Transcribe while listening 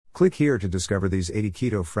Click here to discover these 80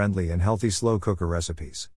 keto-friendly and healthy slow cooker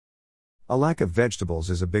recipes. A lack of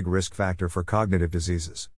vegetables is a big risk factor for cognitive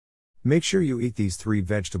diseases. Make sure you eat these 3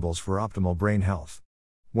 vegetables for optimal brain health.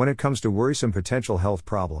 When it comes to worrisome potential health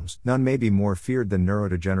problems, none may be more feared than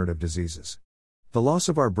neurodegenerative diseases. The loss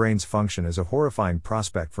of our brain's function is a horrifying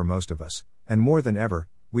prospect for most of us, and more than ever,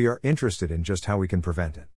 we are interested in just how we can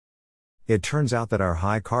prevent it. It turns out that our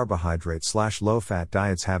high carbohydrate/low fat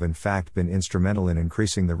diets have in fact been instrumental in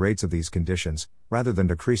increasing the rates of these conditions, rather than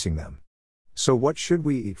decreasing them. So what should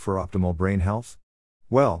we eat for optimal brain health?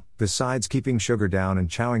 Well, besides keeping sugar down and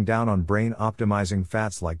chowing down on brain optimizing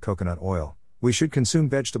fats like coconut oil, we should consume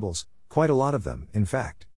vegetables, quite a lot of them, in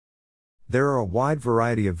fact. There are a wide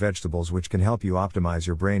variety of vegetables which can help you optimize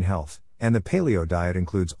your brain health, and the paleo diet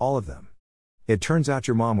includes all of them. It turns out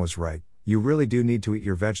your mom was right, you really do need to eat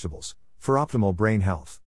your vegetables for optimal brain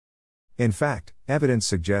health. In fact, evidence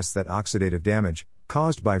suggests that oxidative damage,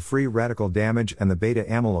 caused by free radical damage and the beta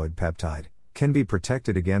amyloid peptide, can be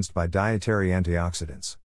protected against by dietary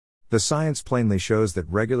antioxidants. The science plainly shows that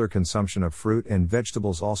regular consumption of fruit and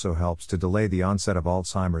vegetables also helps to delay the onset of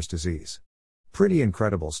Alzheimer's disease. Pretty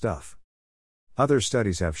incredible stuff. Other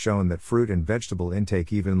studies have shown that fruit and vegetable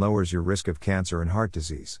intake even lowers your risk of cancer and heart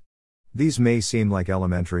disease. These may seem like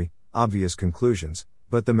elementary, obvious conclusions,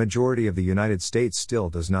 but the majority of the United States still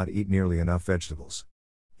does not eat nearly enough vegetables.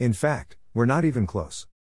 In fact, we're not even close.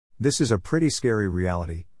 This is a pretty scary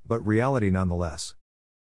reality, but reality nonetheless.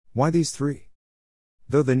 Why these 3?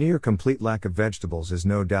 Though the near-complete lack of vegetables is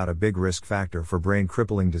no doubt a big risk factor for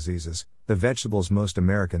brain-crippling diseases, the vegetables most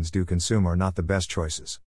Americans do consume are not the best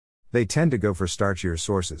choices. They tend to go for starchier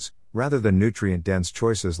sources, rather than nutrient-dense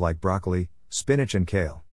choices like broccoli, spinach and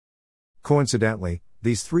kale. Coincidentally,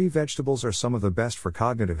 these 3 vegetables are some of the best for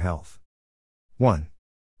cognitive health. 1.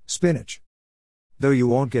 Spinach. Though you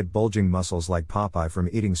won't get bulging muscles like Popeye from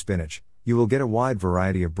eating spinach, you will get a wide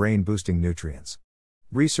variety of brain-boosting nutrients.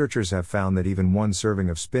 Researchers have found that even 1 serving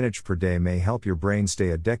of spinach per day may help your brain stay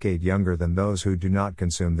a decade younger than those who do not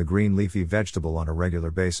consume the green leafy vegetable on a regular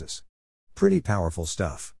basis. Pretty powerful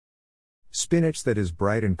stuff. Spinach that is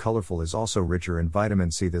bright and colorful is also richer in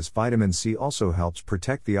vitamin C. This vitamin C also helps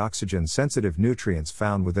protect the oxygen-sensitive nutrients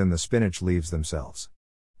found within the spinach leaves themselves.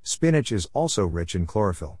 Spinach is also rich in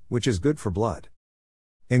chlorophyll, which is good for blood.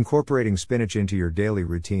 Incorporating spinach into your daily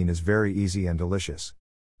routine is very easy and delicious.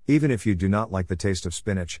 Even if you do not like the taste of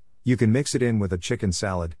spinach, you can mix it in with a chicken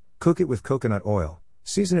salad, cook it with coconut oil,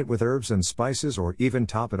 season it with herbs and spices, or even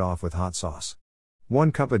top it off with hot sauce.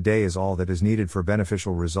 1 cup a day is all that is needed for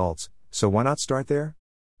beneficial results, so why not start there?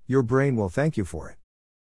 Your brain will thank you for it.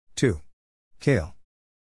 2. Kale.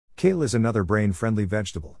 Kale is another brain-friendly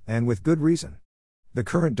vegetable, and with good reason. The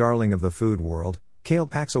current darling of the food world, kale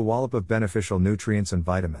packs a wallop of beneficial nutrients and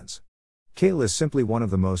vitamins. Kale is simply one of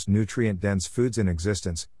the most nutrient-dense foods in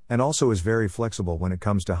existence, and also is very flexible when it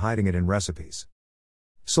comes to hiding it in recipes.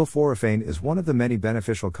 Sulforaphane is one of the many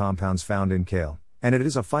beneficial compounds found in kale, and it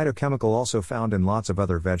is a phytochemical also found in lots of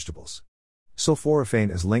other vegetables.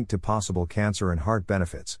 Sulforaphane is linked to possible cancer and heart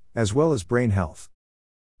benefits, as well as brain health.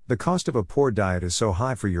 The cost of a poor diet is so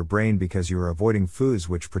high for your brain because you are avoiding foods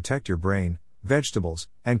which protect your brain, vegetables,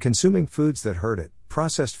 and consuming foods that hurt it,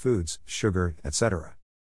 processed foods, sugar, etc.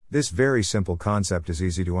 This very simple concept is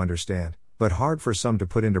easy to understand, but hard for some to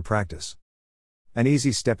put into practice. An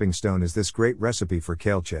easy stepping stone is this great recipe for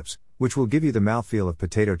kale chips, which will give you the mouthfeel of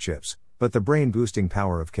potato chips, but the brain-boosting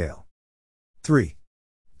power of kale. 3.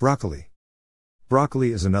 Broccoli.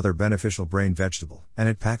 Broccoli is another beneficial brain vegetable, and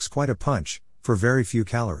it packs quite a punch, for very few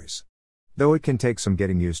calories. Though it can take some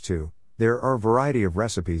getting used to, there are a variety of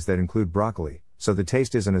recipes that include broccoli, so the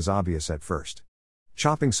taste isn't as obvious at first.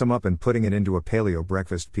 Chopping some up and putting it into a paleo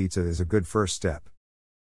breakfast pizza is a good first step.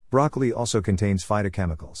 Broccoli also contains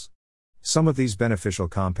phytochemicals. Some of these beneficial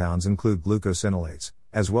compounds include glucosinolates,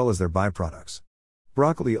 as well as their byproducts.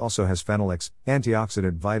 Broccoli also has phenolics,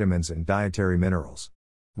 antioxidant vitamins and dietary minerals.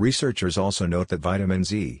 Researchers also note that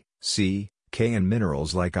vitamins E, C, K and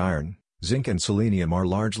minerals like iron, zinc and selenium are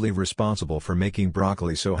largely responsible for making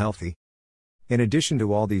broccoli so healthy. In addition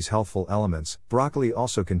to all these healthful elements, broccoli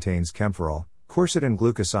also contains camphorol, quercetin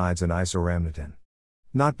glucosides and isorhamnetin.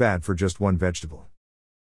 Not bad for just one vegetable.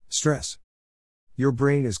 Stress. Your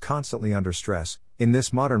brain is constantly under stress, in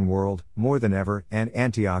this modern world, more than ever, and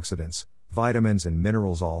antioxidants, vitamins and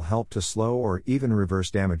minerals all help to slow or even reverse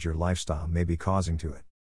damage your lifestyle may be causing to it.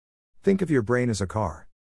 Think of your brain as a car.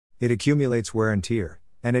 It accumulates wear and tear,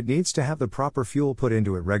 and it needs to have the proper fuel put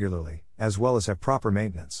into it regularly, as well as have proper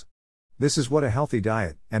maintenance. This is what a healthy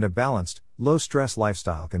diet, and a balanced, low-stress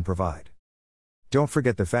lifestyle can provide. Don't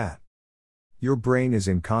forget the fat. Your brain is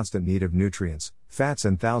in constant need of nutrients, fats,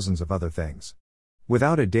 and thousands of other things.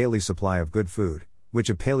 Without a daily supply of good food, which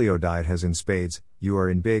a paleo diet has in spades, you are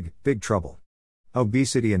in big, big trouble.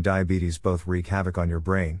 Obesity and diabetes both wreak havoc on your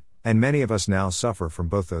brain, and many of us now suffer from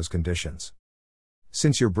both those conditions.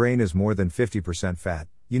 Since your brain is more than 50% fat,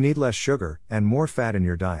 you need less sugar and more fat in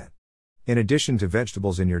your diet. In addition to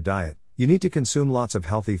vegetables in your diet, you need to consume lots of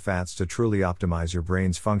healthy fats to truly optimize your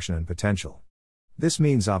brain's function and potential. This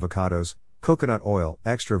means avocados, coconut oil,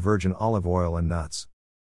 extra virgin olive oil, and nuts.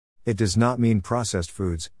 It does not mean processed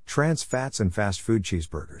foods, trans fats, and fast food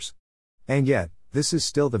cheeseburgers. And yet, this is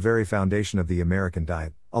still the very foundation of the American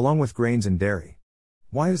diet, along with grains and dairy.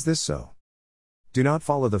 Why is this so? Do not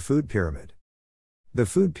follow the food pyramid. The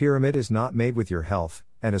food pyramid is not made with your health,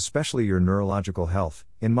 and especially your neurological health,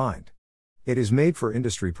 in mind. It is made for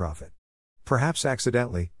industry profit. Perhaps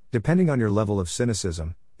accidentally, depending on your level of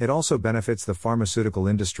cynicism, it also benefits the pharmaceutical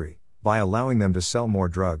industry, by allowing them to sell more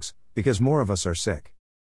drugs, because more of us are sick.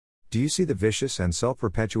 Do you see the vicious and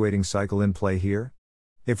self-perpetuating cycle in play here?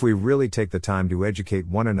 If we really take the time to educate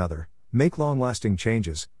one another, make long-lasting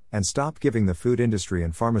changes, and stop giving the food industry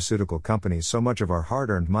and pharmaceutical companies so much of our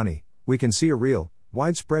hard-earned money, we can see a real,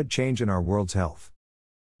 widespread change in our world's health.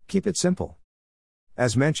 Keep it simple.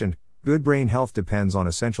 As mentioned, good brain health depends on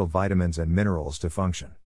essential vitamins and minerals to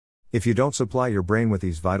function. If you don't supply your brain with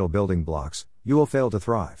these vital building blocks, you will fail to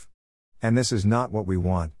thrive. And this is not what we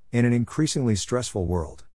want, in an increasingly stressful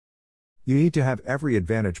world. You need to have every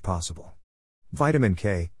advantage possible. Vitamin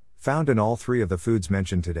K, found in all three of the foods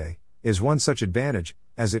mentioned today, is one such advantage,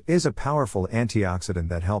 as it is a powerful antioxidant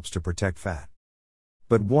that helps to protect fat.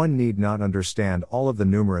 But one need not understand all of the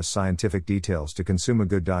numerous scientific details to consume a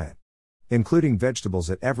good diet. Including vegetables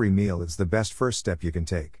at every meal is the best first step you can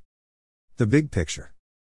take. The big picture.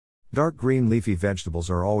 Dark green leafy vegetables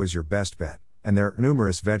are always your best bet, and there are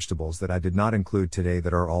numerous vegetables that I did not include today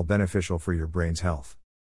that are all beneficial for your brain's health.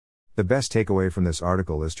 The best takeaway from this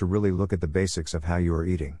article is to really look at the basics of how you are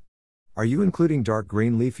eating. Are you including dark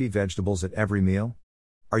green leafy vegetables at every meal?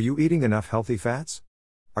 Are you eating enough healthy fats?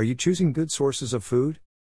 Are you choosing good sources of food?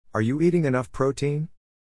 Are you eating enough protein?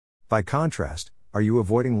 By contrast, are you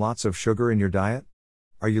avoiding lots of sugar in your diet?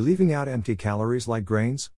 Are you leaving out empty calories like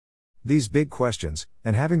grains? These big questions,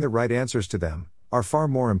 and having the right answers to them, are far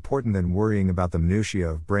more important than worrying about the minutiae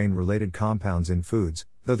of brain-related compounds in foods,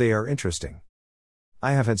 though they are interesting.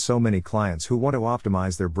 I have had so many clients who want to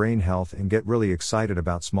optimize their brain health and get really excited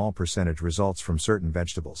about small percentage results from certain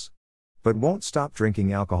vegetables. But won't stop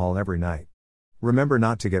drinking alcohol every night. Remember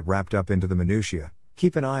not to get wrapped up into the minutiae,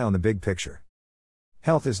 keep an eye on the big picture.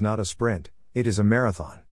 Health is not a sprint, it is a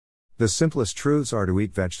marathon. The simplest truths are to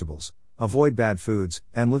eat vegetables, avoid bad foods,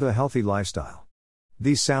 and live a healthy lifestyle.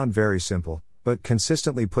 These sound very simple, but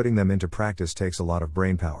consistently putting them into practice takes a lot of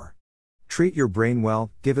brain power. Treat your brain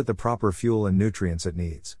well, give it the proper fuel and nutrients it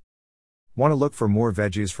needs. Want to look for more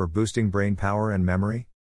veggies for boosting brain power and memory?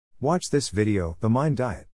 Watch this video, The Mind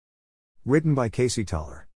Diet. Written by Casey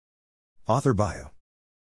Toller. Author bio.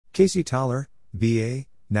 Casey Toller, BA,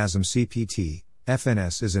 NASM CPT,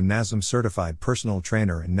 FNS is a NASM certified personal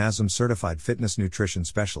trainer and NASM certified fitness nutrition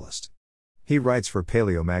specialist. He writes for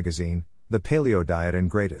Paleo Magazine, The Paleo Diet and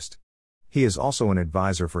Greatest. He is also an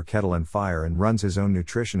advisor for Kettle and Fire and runs his own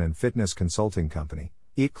nutrition and fitness consulting company,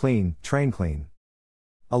 Eat Clean, Train Clean.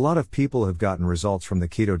 A lot of people have gotten results from the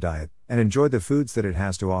keto diet and enjoyed the foods that it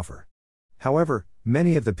has to offer. However,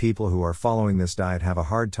 many of the people who are following this diet have a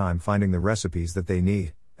hard time finding the recipes that they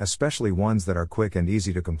need, especially ones that are quick and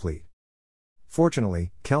easy to complete.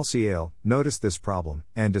 Fortunately, Kelsey Ale noticed this problem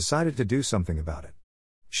and decided to do something about it.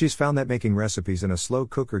 She's found that making recipes in a slow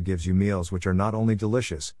cooker gives you meals which are not only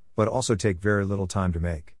delicious, but also take very little time to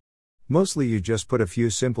make. Mostly you just put a few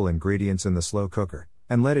simple ingredients in the slow cooker,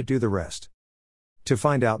 and let it do the rest. To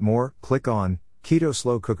find out more, click on Keto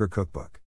Slow Cooker Cookbook.